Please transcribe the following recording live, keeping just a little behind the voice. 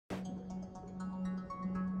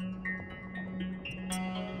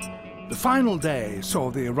The final day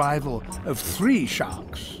saw the arrival of 3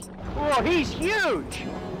 sharks. Oh, he's huge!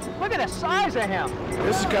 Look at the size of him!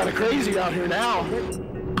 This is kind of crazy out here now.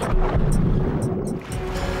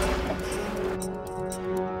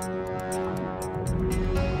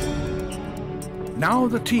 Now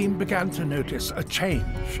the team began to notice a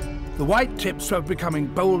change. The white tips were becoming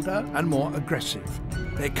bolder and more aggressive.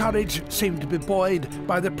 Their courage seemed to be buoyed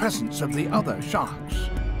by the presence of the other sharks.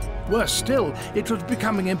 Worse still, it was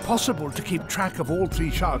becoming impossible to keep track of all 3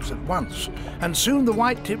 sharks at once, and soon the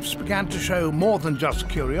white tips began to show more than just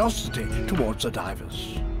curiosity towards the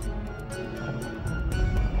divers.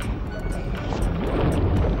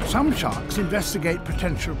 Some sharks investigate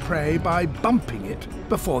potential prey by bumping it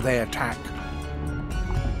before they attack.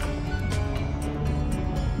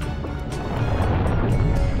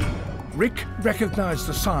 Rick recognized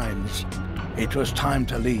the signs. It was time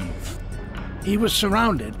to leave. He was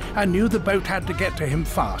surrounded and knew the boat had to get to him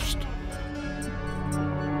fast.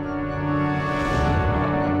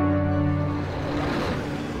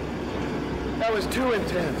 That was too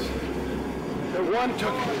intense. The one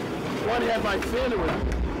had my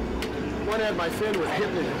fin was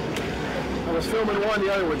hitting it. I was filming one,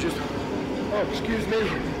 the other was just, oh, excuse me.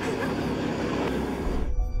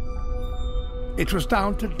 It was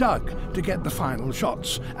down to Doug to get the final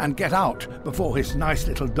shots and get out before his nice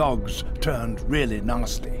little dogs turned really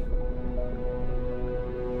nasty.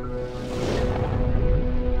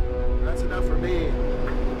 That's enough for me.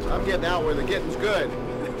 So I'm getting out where the getting's good.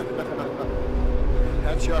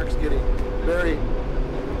 That shark's getting very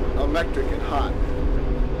electric and hot.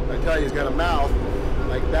 I tell you, he's got a mouth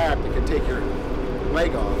like that can take your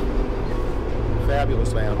leg off.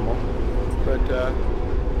 Fabulous animal. But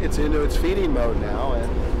it's into its feeding mode now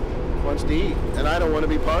and wants to eat, and I don't want to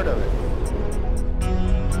be part of it.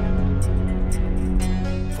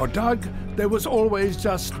 For Doug, there was always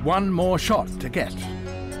just one more shot to get.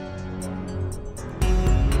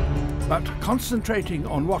 But concentrating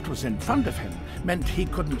on what was in front of him meant he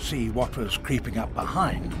couldn't see what was creeping up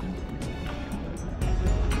behind.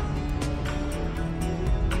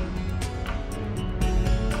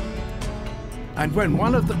 And when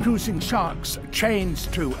one of the cruising sharks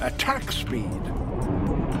changed to attack speed,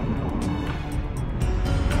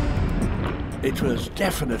 it was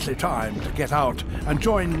definitely time to get out and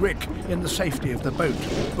join Rick in the safety of the boat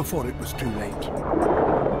before it was too late.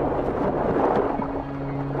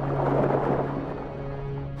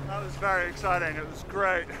 That was very exciting. It was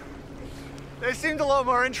great. They seemed a lot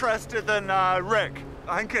more interested than Rick.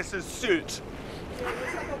 I think it's his suit.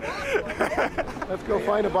 Let's go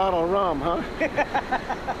find a bottle of rum, huh?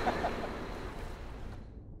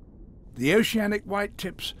 The Oceanic White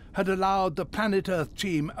Tips had allowed the Planet Earth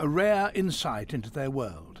team a rare insight into their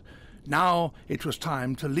world. Now it was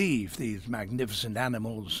time to leave these magnificent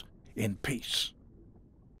animals in peace.